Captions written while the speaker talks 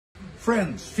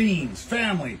friends, fiends,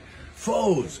 family,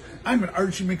 foes. I'm at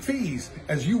Archie McPhee's,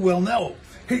 as you well know.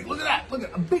 Hey, look at that. Look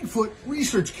at a Bigfoot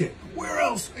research kit. Where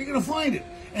else are you going to find it?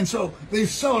 And so they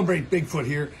celebrate Bigfoot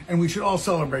here, and we should all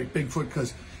celebrate Bigfoot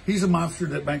because he's a monster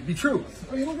that might be true.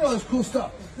 I mean, look at all this cool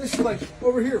stuff. This is like,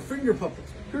 over here, finger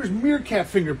puppets. Here's meerkat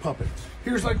finger puppet.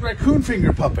 Here's like raccoon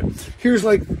finger puppet. Here's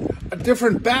like a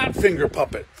different bat finger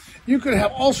puppet. You could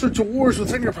have all sorts of wars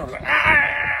with finger puppets.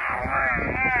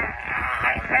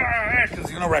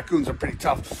 Because you know raccoons are pretty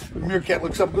tough. The meerkat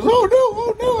looks up and goes,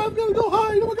 oh no, I'm gonna go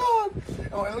hide, oh my god.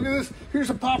 Oh, and look at this, here's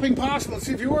a popping possum, let's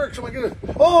see if he works. Oh my goodness,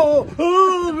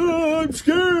 I'm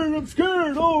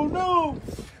scared, oh no.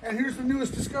 And here's the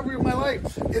newest discovery of my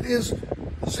life. It is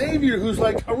Xavier, who's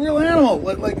like a real animal,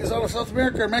 like is out of South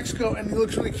America or Mexico, and he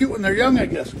looks really cute when they're young, I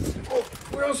guess. Oh,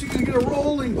 where else are you gonna get a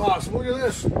rolling possum? Look at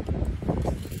this.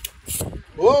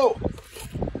 Whoa.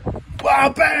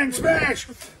 Wow, bang, smash!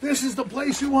 This is the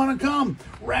place you want to come.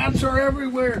 Rats are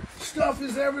everywhere. Stuff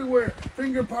is everywhere.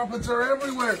 Finger puppets are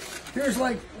everywhere. Here's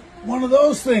like one of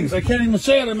those things. I can't even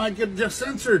say it. I might get just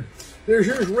censored.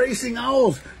 Here's racing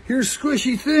owls. Here's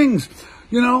squishy things.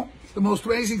 You know, the most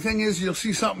amazing thing is you'll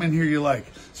see something in here you like.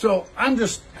 So I'm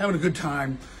just having a good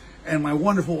time. And my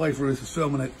wonderful wife Ruth is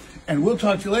filming it. And we'll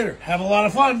talk to you later. Have a lot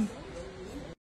of fun.